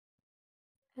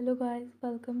Hello guys,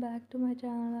 welcome back to my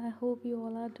channel. I hope you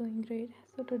all are doing great.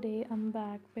 So today I'm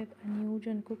back with a new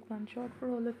Jungkook one shot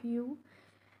for all of you.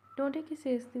 Don't take it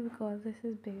seriously because this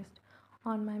is based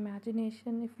on my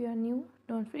imagination. If you are new,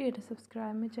 don't forget to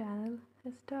subscribe my channel.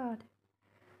 Let's start.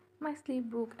 My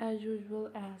sleep broke as usual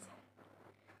as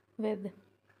with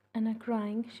Anna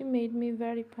crying. She made me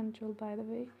very punctual by the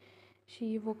way.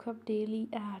 She woke up daily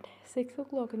at 6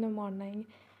 o'clock in the morning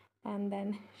and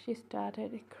then she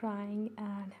started crying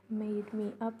and made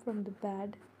me up from the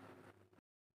bed.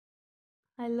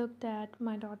 I looked at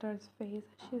my daughter's face.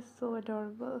 She's so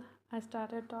adorable. I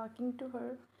started talking to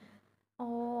her.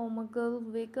 Oh, my girl,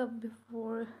 wake up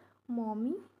before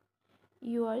mommy.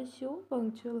 You are so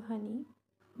punctual, honey.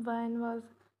 Vine was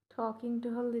talking to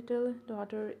her little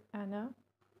daughter Anna.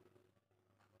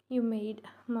 You made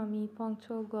mommy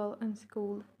punctual girl in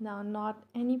school. Now not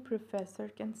any professor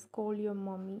can scold your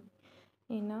mommy.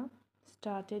 Anna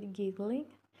started giggling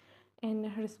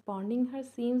and responding her.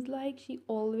 Seems like she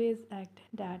always act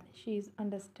that she's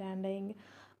understanding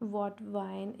what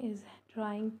Vine is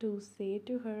trying to say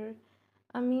to her.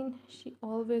 I mean, she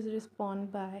always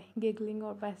respond by giggling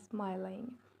or by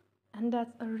smiling, and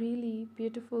that's a really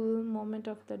beautiful moment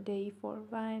of the day for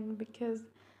Vine because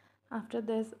after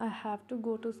this I have to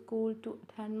go to school to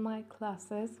attend my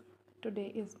classes.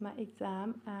 Today is my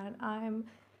exam and I am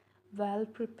well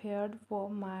prepared for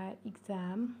my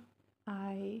exam.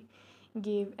 I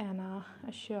gave Anna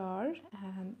a shower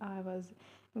and I was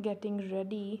getting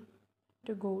ready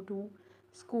to go to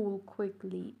school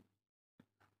quickly.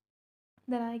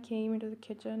 Then I came into the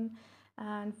kitchen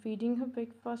and feeding her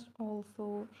breakfast,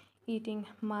 also eating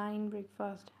mine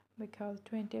breakfast because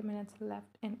 20 minutes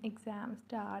left in exam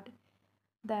start.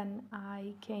 Then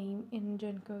I came in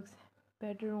Jungkook's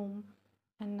bedroom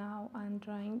and now I'm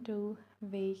trying to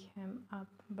wake him up,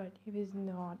 but he is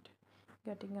not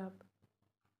getting up.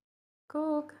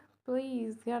 Cook,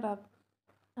 please get up.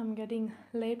 I'm getting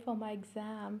late for my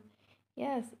exam.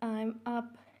 Yes, I'm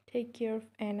up. Take care of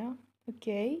Anna,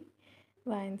 okay?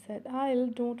 Vine said, I'll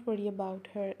don't worry about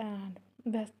her and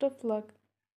best of luck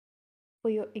for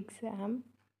your exam,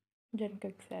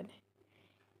 Jungkook said.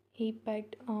 He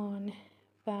pecked on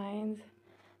Vine's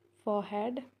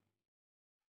forehead.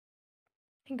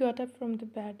 He got up from the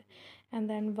bed and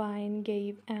then Vine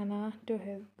gave Anna to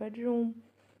his bedroom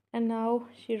and now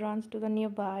she runs to the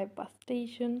nearby bus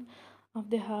station of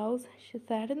the house. She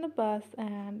sat in the bus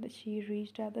and she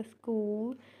reached at the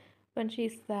school. When she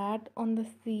sat on the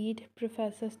seat,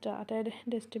 professor started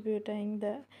distributing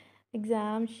the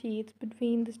exam sheets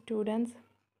between the students.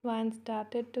 Vine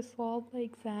started to solve the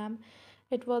exam.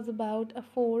 It was about a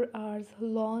 4 hours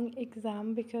long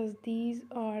exam because these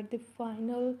are the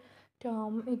final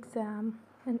term exam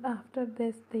and after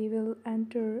this they will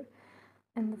enter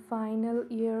in the final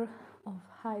year of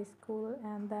high school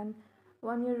and then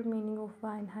 1 year remaining of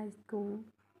Vine High School.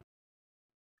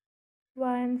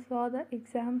 Vine saw the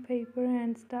exam paper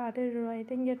and started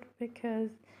writing it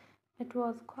because it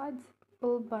was quite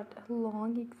simple but a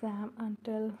long exam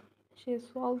until she is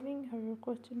solving her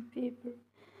question paper.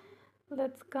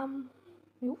 Let's come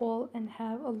you all and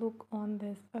have a look on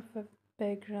this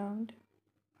background.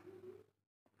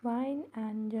 Vine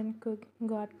and Jungkook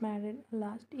got married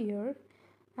last year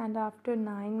and after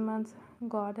 9 months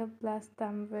God have blessed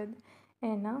them with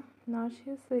Anna. Now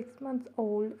she's 6 months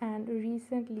old and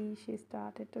recently she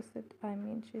started to sit. I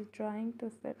mean she's trying to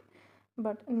sit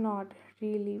but not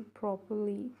really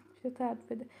properly. She sat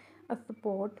with a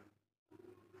support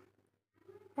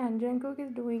and Jungkook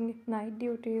is doing night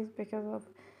duties because of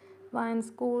Vine's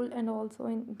school and also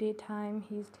in daytime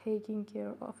he's taking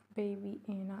care of baby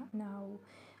Anna. Now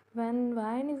when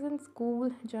Vine is in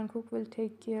school, Jungkook will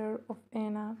take care of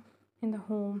Anna in the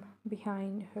home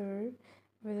behind her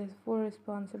with his full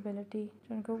responsibility.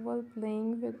 Jungkook was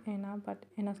playing with Anna, but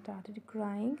Anna started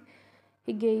crying.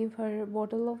 He gave her a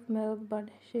bottle of milk, but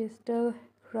she is still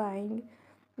crying.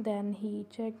 Then he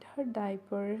checked her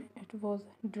diaper. It was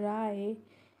dry.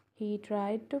 He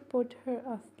tried to put her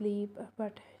asleep,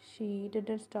 but she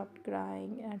didn't stop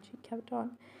crying and she kept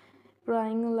on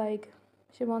crying like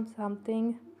she wants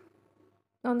something.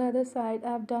 On the other side,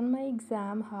 I've done my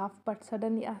exam half, but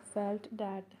suddenly I felt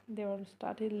that they were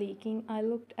started leaking. I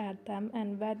looked at them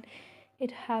and when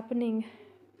it happening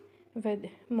with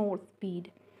more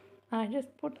speed, I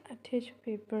just put a tissue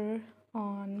paper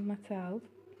on myself,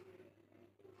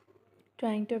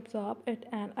 trying to absorb it,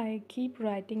 and I keep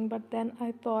writing. But then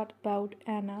I thought about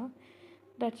Anna,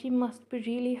 that she must be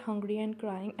really hungry and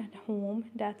crying at home.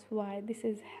 That's why this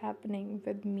is happening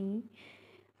with me.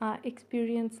 I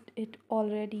experienced it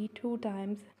already 2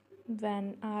 times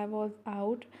when I was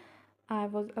out. I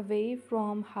was away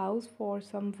from house for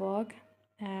some work,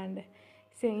 and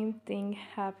same thing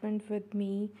happened with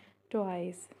me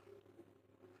twice.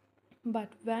 But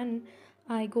when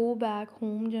I go back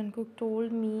home, Jungkook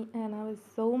told me, and I was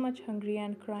so much hungry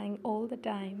and crying all the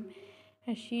time.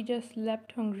 And she just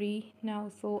left hungry now,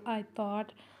 so I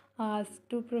thought, asked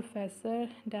to professor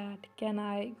that can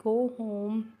I go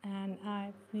home and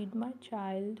I feed my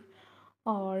child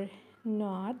or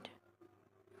not.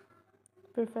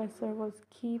 Professor was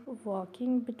keep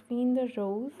walking between the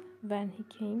rows when he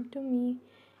came to me.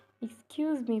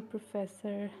 Excuse me,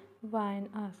 Professor, Vine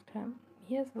asked him.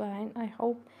 Yes, Vine, I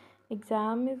hope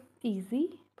exam is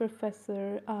easy,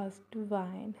 Professor asked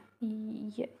Vine.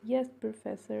 Yes,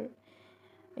 Professor,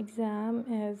 exam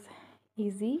is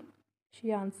easy,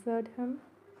 she answered him.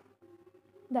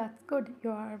 That's good,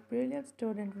 you are a brilliant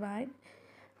student, Vine.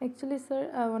 Actually,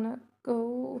 sir, I wanna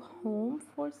go home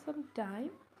for some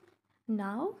time.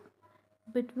 Now?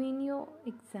 Between your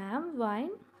exam, Vine?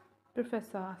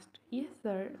 Professor asked. Yes,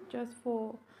 sir, just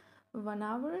for 1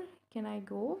 hour. Can I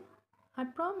go? I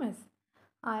promise.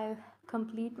 I'll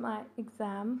complete my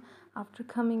exam after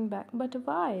coming back. But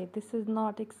why? This is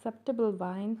not acceptable,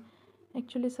 Vine.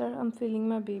 Actually, sir, I'm feeling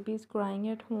my baby is crying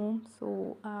at home,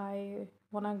 so I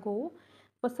wanna go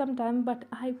for some time, but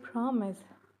I promise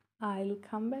I'll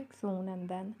come back soon and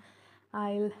then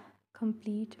I'll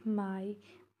complete my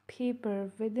paper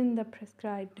within the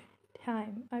prescribed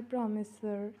time. I promise,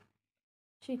 sir.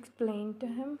 She explained to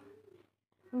him.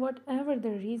 Whatever the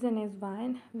reason is,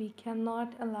 Vine, we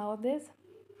cannot allow this.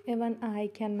 Even I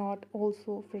cannot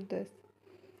also for this.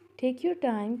 Take your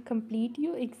time, complete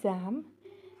your exam,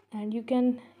 and you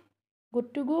can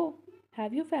good to go.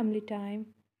 Have your family time.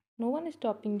 No one is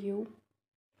stopping you.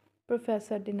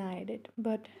 Professor denied it.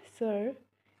 But, sir,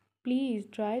 please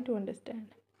try to understand.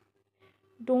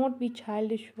 Don't be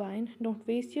childish, Vine. Don't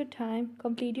waste your time.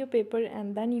 Complete your paper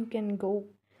and then you can go.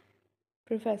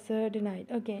 Professor denied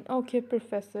again. Okay,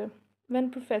 Professor. When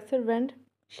Professor went,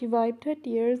 she wiped her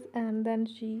tears and then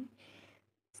she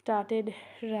started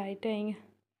writing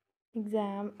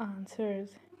exam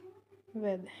answers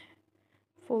with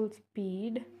full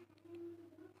speed.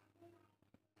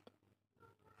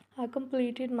 I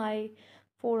completed my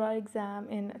 4 hour exam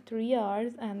in 3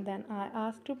 hours and then I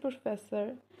asked the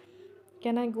professor,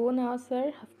 can I go now,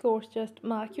 sir? Of course, just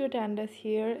mark your attendance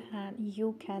here and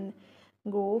you can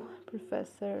go,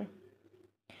 Professor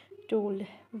told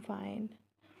Vine.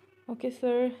 Okay,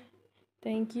 sir,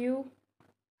 thank you.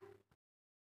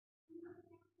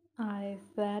 I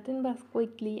sat in bus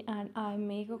quickly and I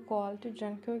make a call to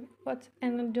Jungkook. What's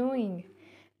Anna doing?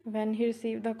 When he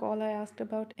received the call, I asked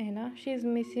about Anna. She's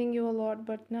missing you a lot,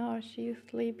 but now she's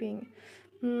sleeping.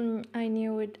 I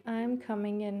knew it. I'm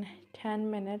coming in 10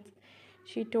 minutes.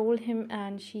 She told him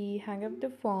and she hung up the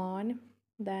phone.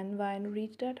 Then, when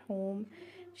reached at home,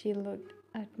 she looked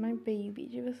at my baby.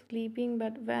 She was sleeping,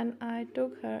 but when I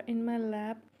took her in my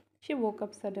lap, she woke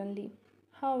up suddenly.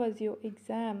 How was your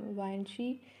exam, whined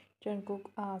she? Jungkook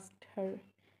asked her.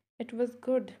 It was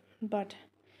good, but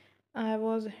I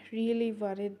was really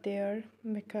worried there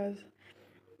because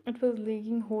it was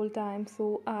leaking whole time,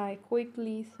 so I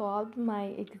quickly solved my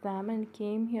exam and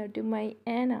came here to my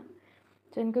Anna.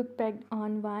 Jungkook pecked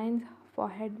on Vine's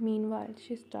forehead. Meanwhile,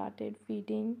 she started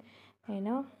feeding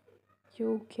Anna.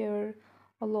 You care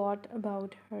a lot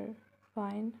about her,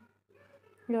 Vine.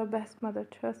 Your best mother,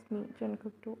 trust me,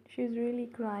 Jungkook told. She's really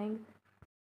crying.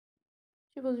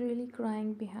 She was really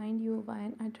crying behind you,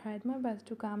 Vine. I tried my best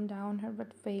to calm down her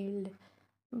but failed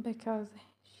because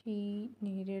she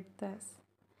needed this.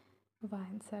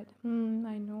 Vine said,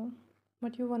 I know.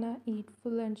 What you wanna eat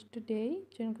for lunch today?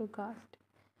 Jungkook asked.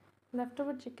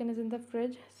 Leftover chicken is in the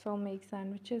fridge, so make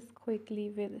sandwiches quickly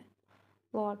with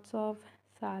lots of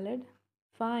salad.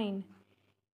 Fine.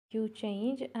 You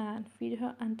change and feed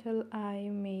her until I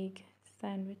make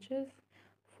sandwiches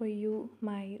for you,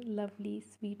 my lovely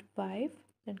sweet wife,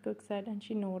 Jungkook said, and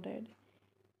she nodded.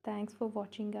 Thanks for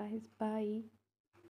watching, guys. Bye.